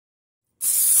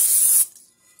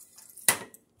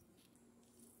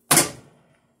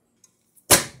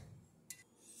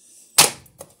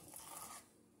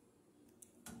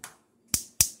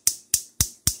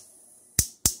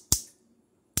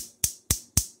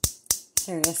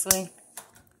Seriously?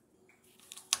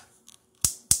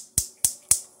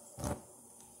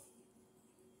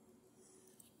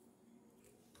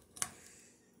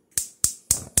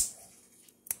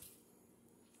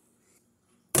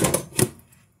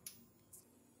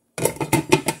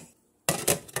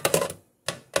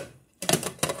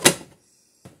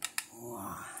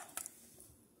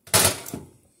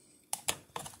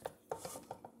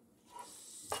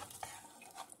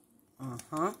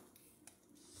 Uh-huh.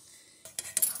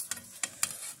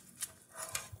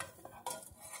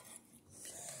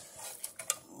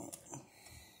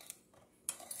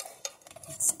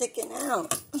 It's sticking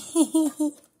out.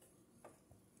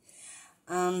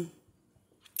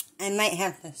 I might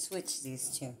have to switch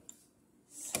these two.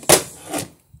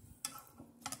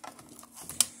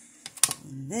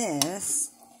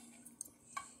 This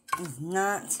is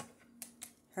not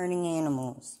hurting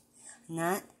animals. I'm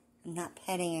not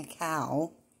petting a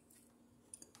cow.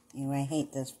 Ew, I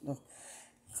hate this little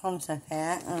clumps of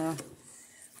fat,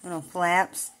 little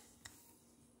flaps.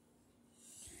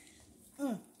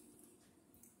 And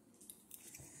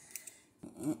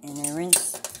I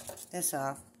rinse this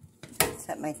off.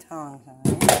 Set my tongs on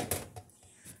it.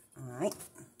 Alright.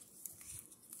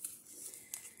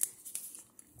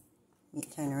 Meat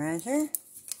tenderizer.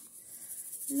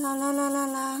 La la la la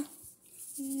la.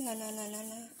 La la la la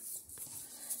la.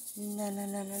 La la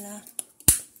la la la.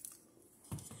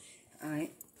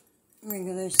 Alright.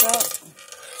 Regular salt.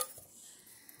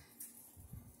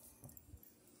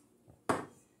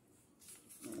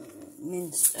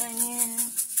 Minced onion.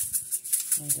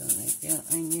 I don't like the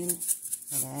onion,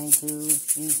 but I do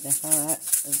use the hell out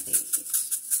of these.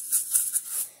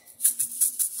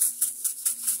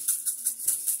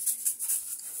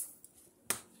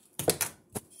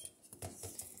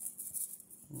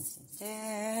 This is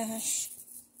dash.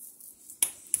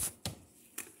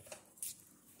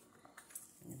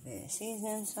 And a bit of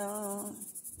seasoning salt.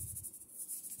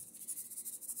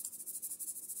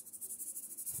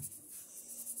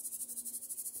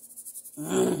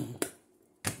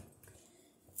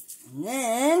 And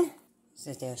then, this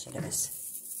is dash of this.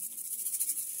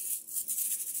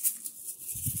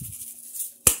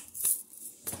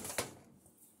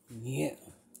 Yeah.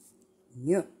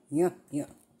 Yeah, yeah, yeah.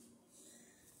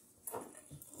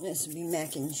 This would be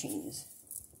mac and cheese.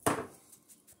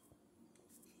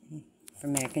 For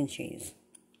mac and cheese.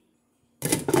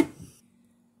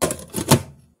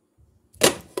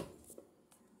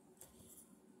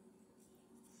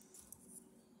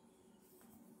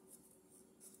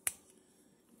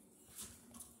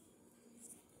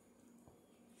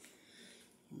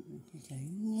 Just a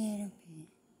little bit.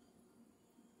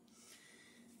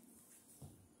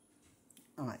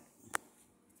 Alright.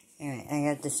 Alright,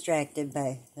 I got distracted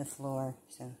by the floor,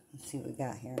 so let's see what we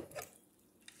got here.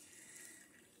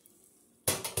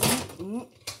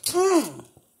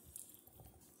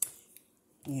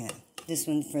 Yeah, this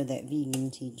one's for that vegan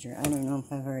teacher. I don't know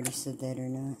if I've already said that or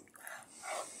not.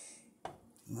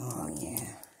 Oh, yeah.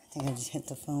 I think I just hit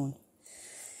the phone.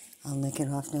 I'll lick it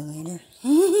off no later.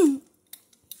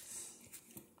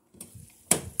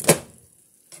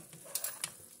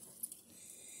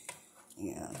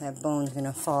 Yeah, that bone's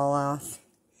gonna fall off.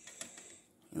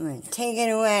 I'm gonna take it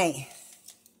away.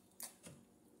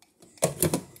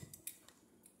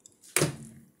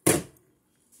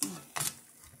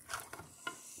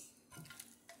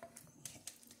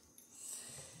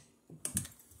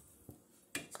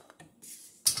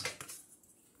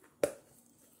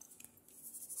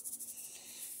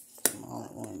 All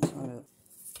at once.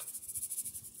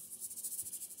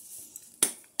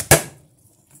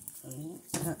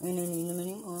 Not gonna need them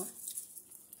anymore.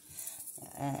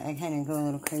 I kind of go a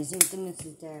little crazy with the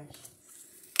Mrs. Dash.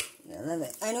 I love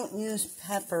it. I don't use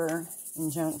pepper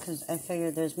and junk because I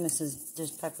figure there's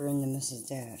pepper in the Mrs.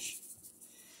 Dash.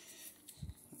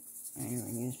 I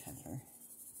don't use pepper.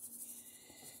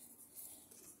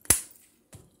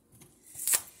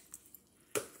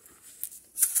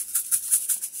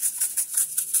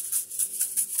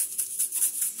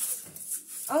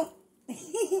 Oh!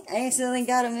 I accidentally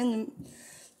got them in the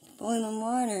boiling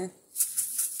water.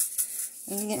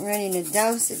 I'm getting ready to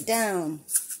douse it down.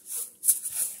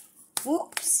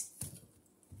 Whoops.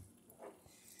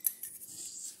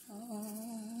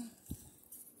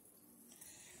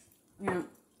 Yeah.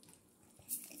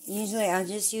 Usually I'll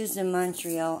just use the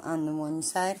Montreal on the one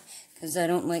side because I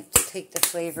don't like to take the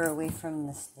flavor away from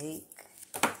the steak.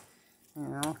 You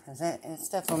know, because that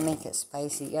stuff will make it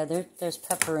spicy. Yeah, there's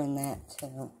pepper in that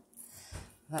too.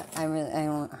 But I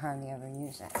don't hardly ever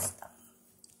use that stuff.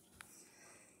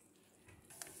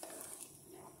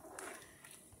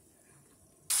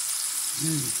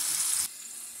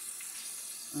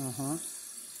 Uh-huh.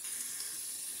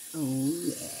 Oh,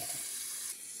 yeah.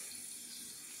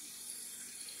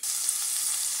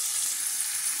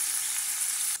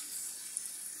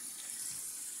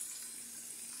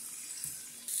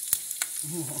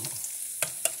 Oh,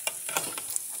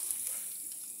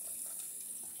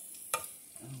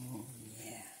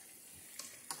 yeah.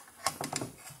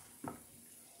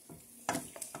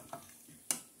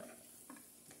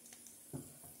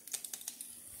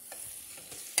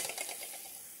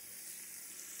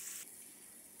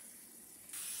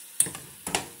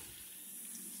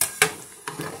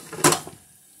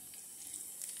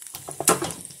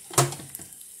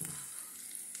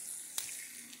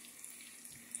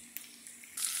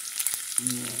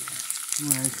 Yeah.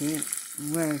 Work it.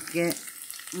 Work it.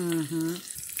 Mm-hmm.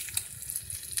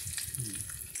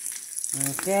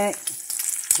 Work it.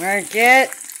 Work it.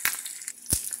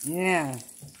 Yeah.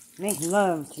 Make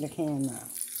love to the camera.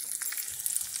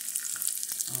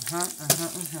 Uh-huh, uh-huh,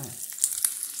 uh-huh.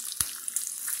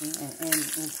 And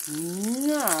it's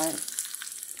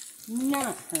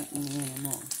not hurting the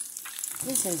animal.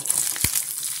 This is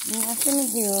nothing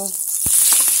to do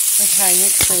with how you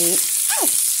treat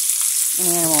an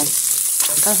animal.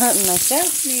 I'm hurting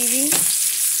myself, maybe.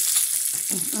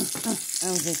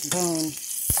 I'm just going.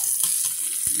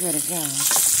 Where'd it go?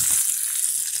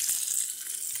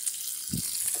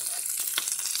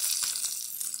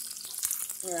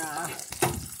 Yeah.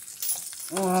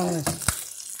 Oh.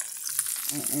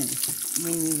 And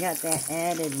when you got that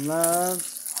added love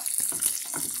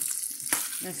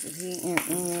recipe in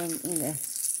the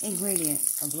ingredient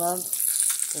of love,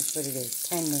 that's what it is.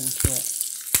 Tending to it.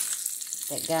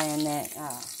 That guy in that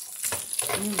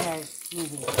you guys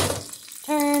movie.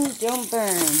 Turn, don't burn.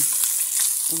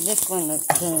 And this one looks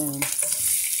done.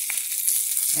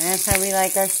 And that's how we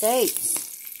like our steaks.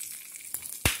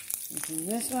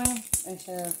 This one, I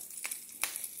show.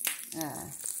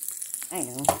 I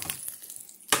know.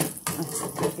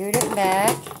 Scoot it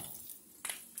back.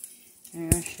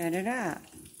 And I'll shut it up.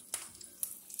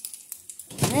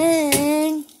 And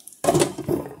then,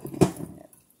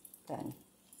 done.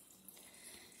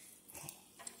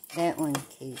 That one,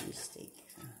 KG steak.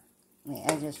 Wait,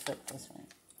 I just flipped this one.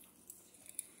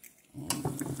 And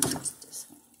this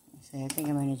one. See, I think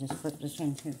I might have just flipped this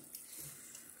one too.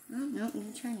 Oh, no,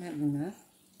 it turned out enough.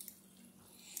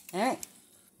 Alright.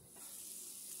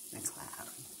 That's loud.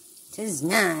 This is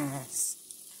nice.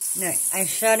 No, I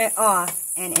shut it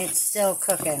off and it's still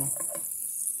cooking.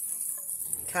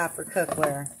 Copper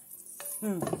cookware.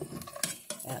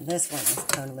 Yeah, this one is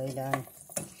totally done.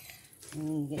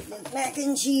 And get the mac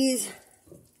and cheese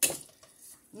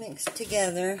mixed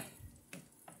together.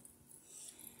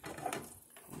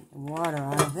 Get the water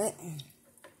out of it.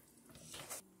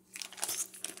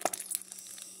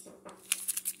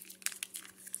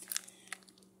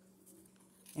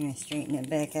 And I straighten it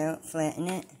back out, flatten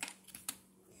it.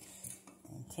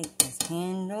 And take this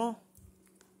handle.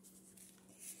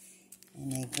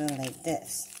 And I go like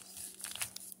this.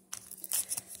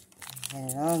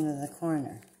 Get it all to the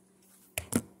corner.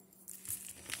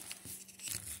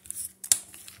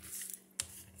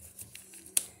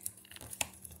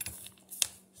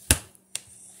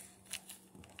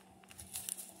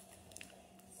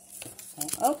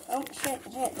 Oh, shit,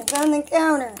 it's on the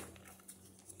counter.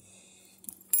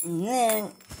 And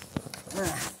then,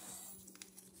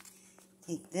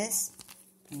 take this,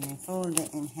 and I fold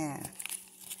it in half.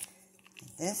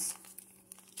 Like this.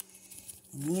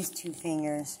 And use 2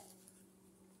 fingers,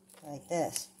 like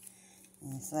this.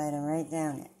 And slide them right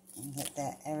down it. And get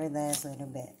that every last little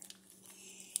bit.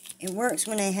 It works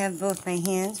when I have both my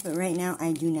hands, but right now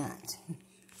I do not.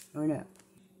 Or no.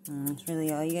 And that's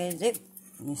really all you guys do.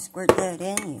 You squirt that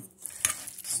in, you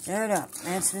stir it up.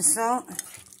 Add some salt.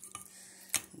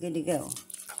 Good to go.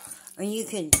 Or you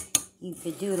could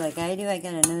do like I do. I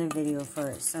got another video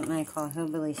for it. Something I call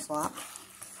hillbilly slop.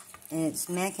 And it's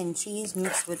mac and cheese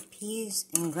mixed with peas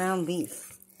and ground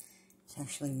beef. It's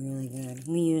actually really good.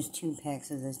 We use 2 packs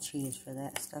of this cheese for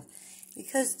that stuff.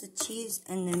 Because the cheese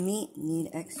and the meat need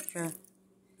extra.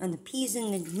 And the peas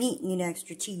and the meat need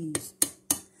extra cheese.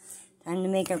 Time to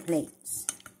make our plates.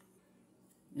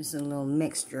 This is a little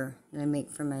mixture that I make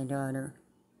for my daughter.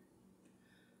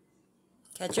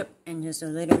 Ketchup and just a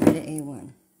little bit of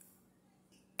A1.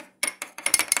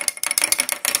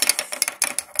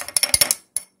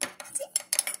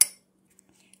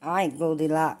 Alright,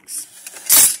 Goldilocks.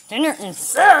 Dinner is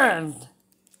served!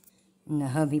 In the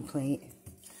hubby plate.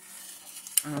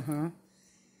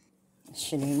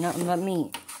 Should eat nothing but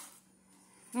meat.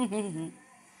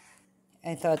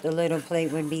 I thought the little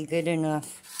plate would be good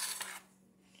enough.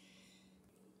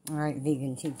 Alright,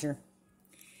 vegan teacher.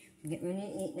 Get ready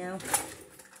to eat now.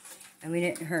 And we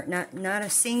didn't hurt. Not a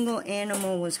single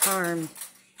animal was harmed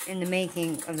in the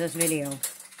making of this video.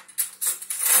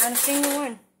 Not a single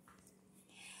one.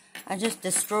 I just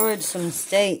destroyed some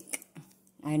steak.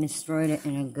 I destroyed it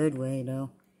in a good way,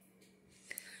 though.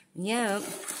 Yep.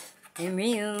 And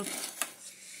real.